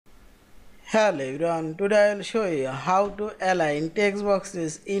Hello everyone, today I will show you how to align text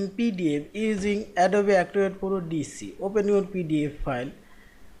boxes in PDF using Adobe Acrobat Pro DC. Open your PDF file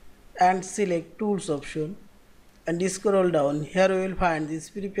and select Tools option and scroll down. Here you will find this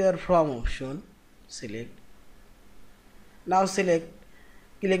Prepare From option. Select. Now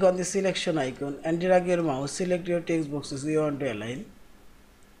click on the selection icon and drag your mouse. Select your text boxes you want to align.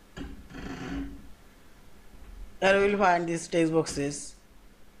 Here you will find these text boxes.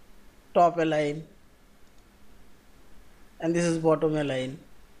 Top align, and this is bottom align,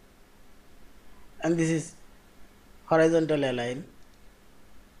 and this is horizontal align.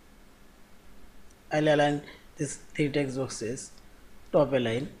 I'll align these three text boxes, top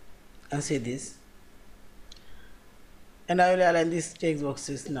align, and see this, and I will align these text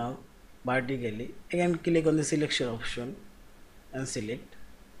boxes now vertically. Again click on the selection option and select,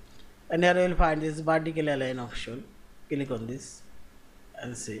 and here you will find this vertical align option. Click on this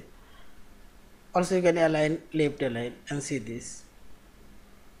and see. Also you can align left align and see this.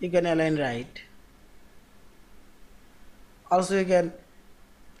 You can align right. Also you can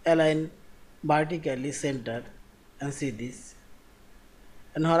align vertically center and see this.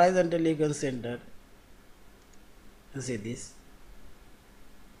 And horizontally you can center and see this.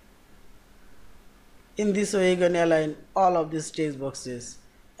 In this way you can align all of these text boxes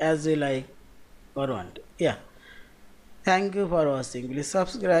as you like or want. Yeah. Thank you for watching. Please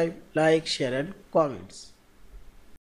subscribe, like, share and comments.